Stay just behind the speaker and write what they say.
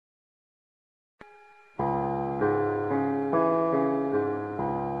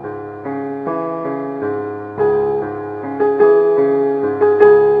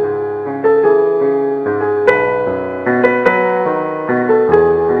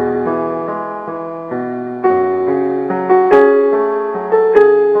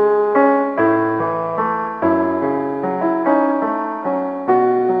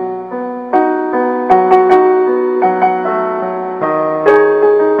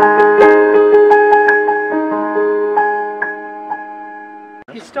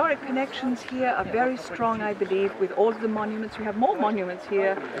historic connections here are very strong, I believe, with all the monuments. We have more monuments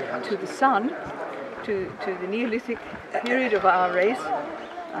here to the sun, to the Neolithic period of our race.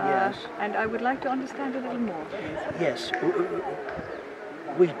 Yes. And I would like to understand a little more. Yes,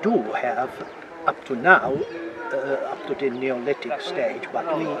 we do have up to now, up to the Neolithic stage,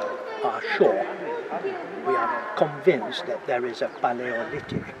 but we are sure, we are convinced that there is a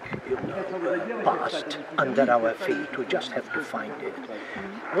Paleolithic past under our feet. We just have to find it.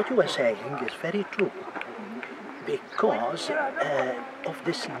 What you are saying is very true, because of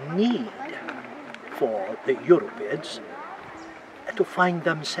this need for the Europeans to find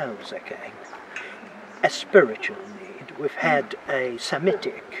themselves again, a spiritual need. We've had a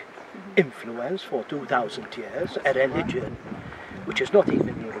Semitic influence for 2,000 years, a religion which is not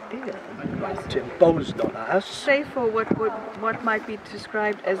even European, but imposed on us. Say for what might be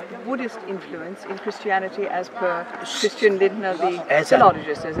described as the Buddhist influence in Christianity, as per Christian Lindner, the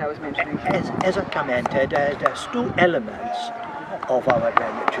philologist, as I was mentioning. As I commented, there's two elements of our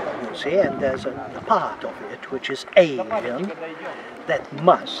religion, you see, and there's a part of it which is alien, that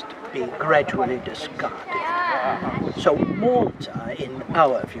must be gradually discarded. So Malta, in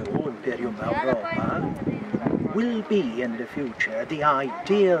our view, Imperium Europa, will be in the future the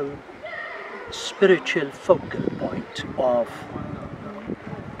ideal spiritual focal point of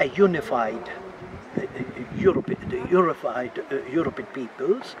a unified European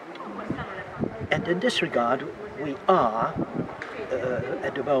peoples. And in this regard, we are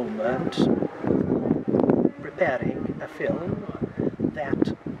at the moment preparing a film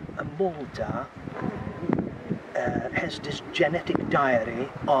that Malta has this genetic diary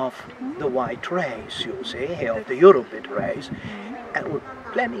of the white race, you see, of the European race, and we're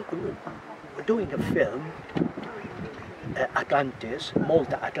doing a film, Atlantis,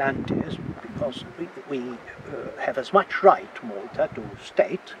 Malta-Atlantis, because we have as much right, Malta, to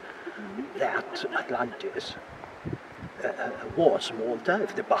state that Atlantis was Malta.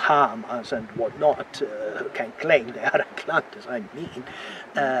 If the Bahamas and whatnot can claim they are Atlantis, I mean,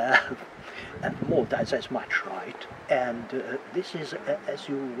 Malta has as much right. And this is, as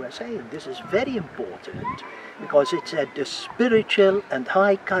you were saying, this is very important, because it's at the spiritual and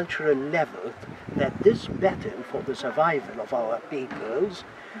high cultural level that this battle for the survival of our peoples,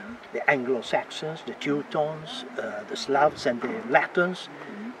 the Anglo-Saxons, the Teutons, the Slavs and the Latins,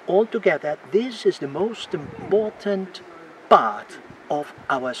 altogether, this is the most important part of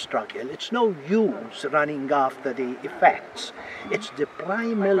our struggle. It's no use running after the effects. It's the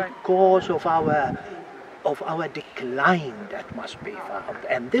primal cause of our decline that must be found.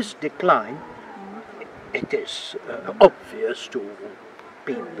 And this decline, it is obvious to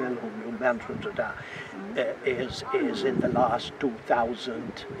people whom you mentioned today, is in the last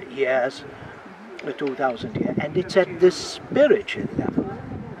 2,000 years, and it's at the spiritual level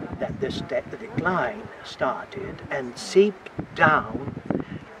that this decline started and seeped down,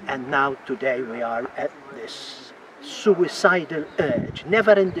 and now today we are at this suicidal urge.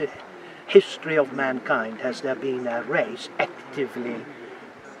 Never in the history of mankind has there been a race actively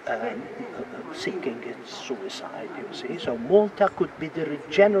seeking its suicide, you see. So Malta could be the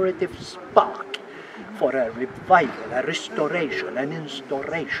regenerative spark for a revival, a restoration, an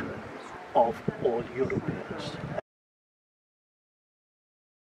instauration of all Europeans.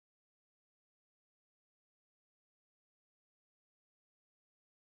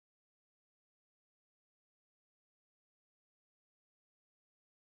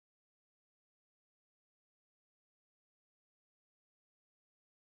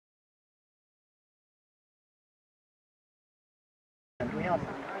 And we are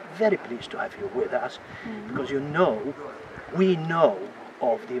very pleased to have you with us, because we know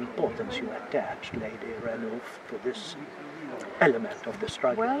of the importance you attach, Lady Renouf, to this element of the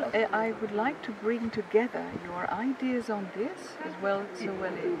struggle. Well, I would like to bring together your ideas on this, as well, so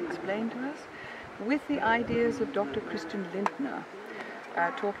well explained to us, with the ideas of Dr. Christian Lindner,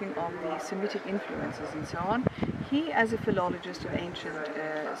 talking of the Semitic influences and so on. He, as a philologist of ancient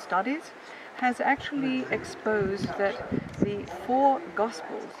studies, has actually exposed that the four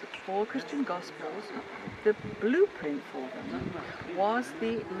Gospels, the four Christian Gospels, the blueprint for them was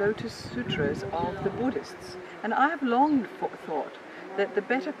the Lotus Sutras of the Buddhists. And I have long thought that the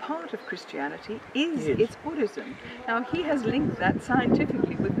better part of Christianity is its Buddhism. Now, he has linked that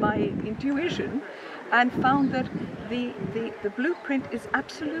scientifically with my intuition and found that the blueprint is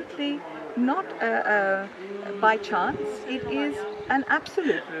absolutely not by chance, it is an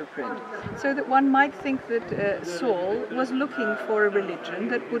absolute blueprint. So that one might think that Saul was looking for a religion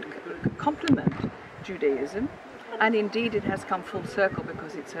that would complement Judaism, and indeed it has come full circle,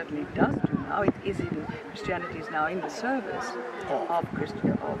 because it certainly does do now. Christianity is now in the service of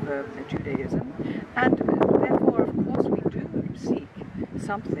Judaism, and therefore, of course, we do seek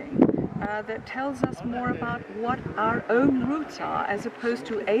something that tells us more about what our own roots are, as opposed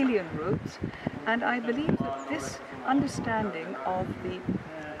to alien roots. And I believe that this understanding of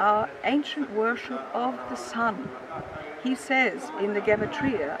our ancient worship of the sun, he says in the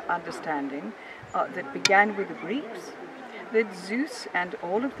Gematria understanding that began with the Greeks, that Zeus and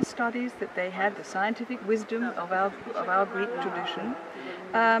all of the studies that they had, the scientific wisdom of our Greek tradition,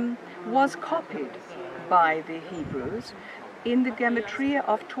 was copied by the Hebrews in the Gematria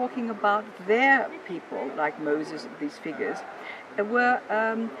of talking about their people, like Moses, these figures, were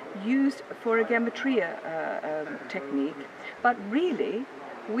used for a Gematria technique. But really,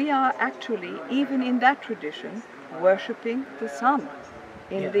 we are actually, even in that tradition, worshipping the sun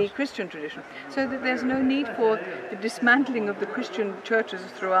in the Christian tradition. So that there's no need for the dismantling of the Christian churches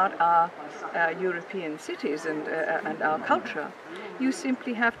throughout our European cities and our culture. You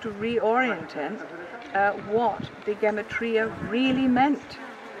simply have to reorient what the Gematria really meant.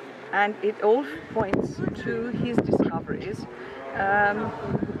 And it all points to his discoveries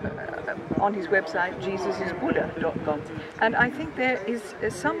on his website, jesusisbuddha.com. And I think there is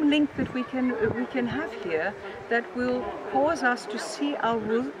some link that we can have here that will cause us to see our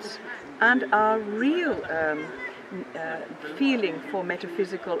roots and our real feeling for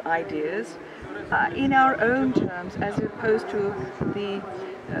metaphysical ideas in our own terms, as opposed to the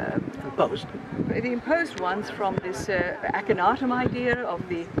imposed ones from this Akhenaten idea of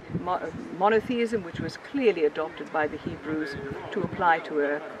the monotheism, which was clearly adopted by the Hebrews to apply to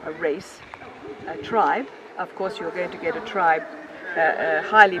a race, a tribe. Of course, you're going to get a tribe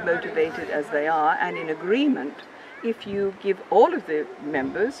highly motivated as they are, and in agreement, if you give all of the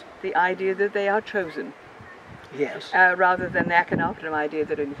members the idea that they are chosen. Yes. Rather than the Akhenaten idea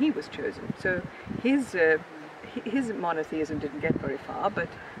that only he was chosen. So his monotheism didn't get very far, but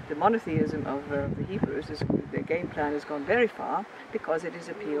the monotheism of the Hebrews, their game plan has gone very far, because it has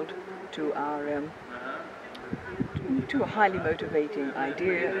appealed to our to a highly motivating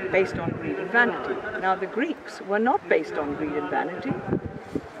idea based on greed and vanity. Now, the Greeks were not based on greed and vanity,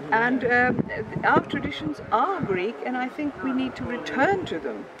 and our traditions are Greek, and I think we need to return to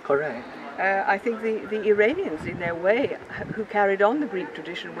them. Correct. I think the Iranians, in their way, who carried on the Greek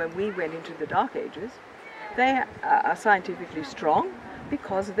tradition when we went into the Dark Ages, they are scientifically strong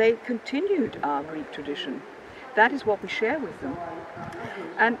because they continued our Greek tradition. That is what we share with them.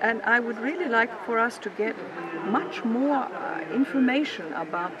 And I would really like for us to get much more information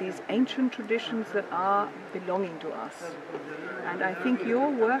about these ancient traditions that are belonging to us. And I think your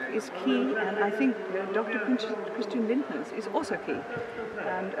work is key, and I think Dr. Christian Lindner's is also key.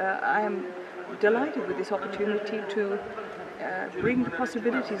 And I am delighted with this opportunity to bring the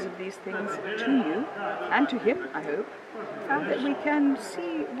possibilities of these things to you, and to him, I hope, that we can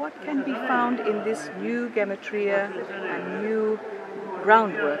see what can be found in this new Gematria and new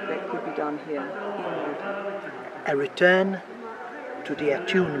groundwork that could be done here in Malta. A return to the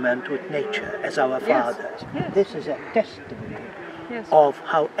attunement with nature as our fathers. Yes. This is a testimony of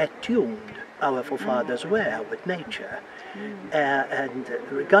how attuned our forefathers were with nature. And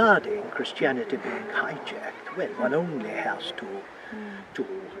regarding Christianity being hijacked, well, one only has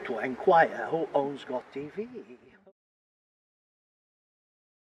to inquire who owns God TV.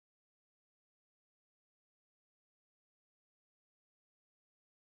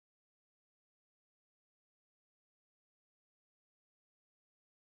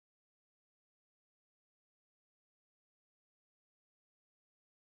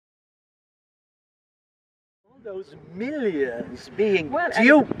 Those millions being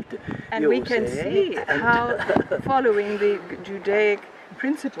duped, and we can see how, following the Judaic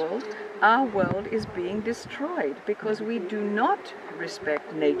principle, our world is being destroyed because we do not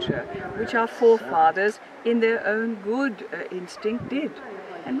respect nature, which our forefathers in their own good instinct did.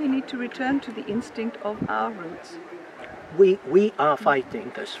 And we need to return to the instinct of our roots. We are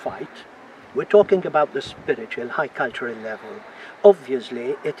fighting this fight. We're talking about the spiritual, high cultural level.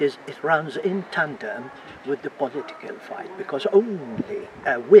 Obviously, it runs in tandem with the political fight, because only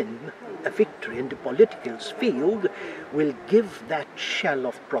a win, a victory in the political field will give that shell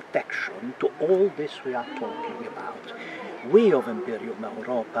of protection to all this we are talking about. We of Imperium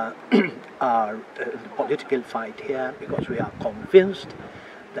Europa are in the political fight here because we are convinced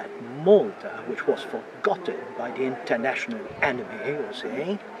that Malta, which was forgotten by the international enemy, you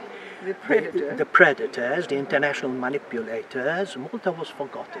see, the predators, the international manipulators, Malta was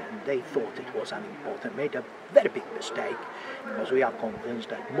forgotten. They thought it was unimportant, made a very big mistake, because we are convinced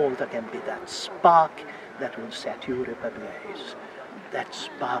that Malta can be that spark that will set Europe ablaze. That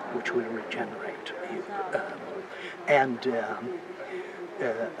spark which will regenerate.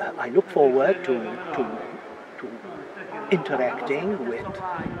 I look forward to interacting with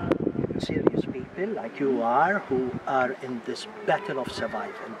serious people like you are, who are in this battle of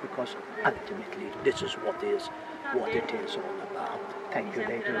survival, because ultimately this is what it is all about. Thank you,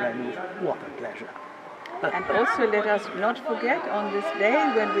 Lady Renouf. What a pleasure. And also let us not forget on this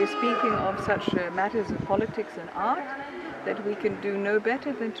day, when we're speaking of such matters of politics and art, that we can do no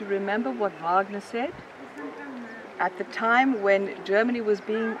better than to remember what Wagner said at the time when Germany was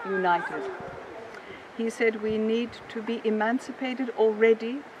being united. He said we need to be emancipated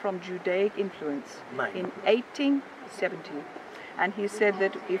already from Judaic influence in 1870. And he said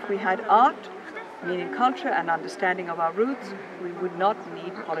that if we had art, meaning culture and understanding of our roots, we would not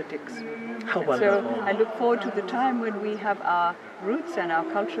need politics. How wonderful. So I look forward to the time when we have our roots and our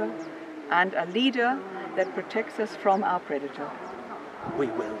culture and a leader that protects us from our predator. We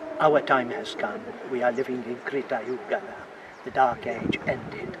will. Our time has come. We are living in Krita Yuga. The Dark Age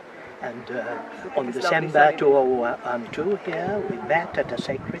ended. And on December 2002 here, we met at a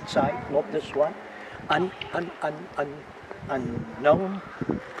sacred site, not this one, unknown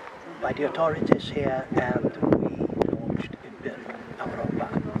by the authorities here, and we launched Imperium Europa.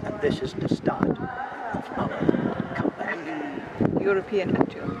 And this is the start of our comeback. European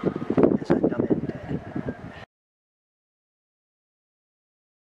Antioch.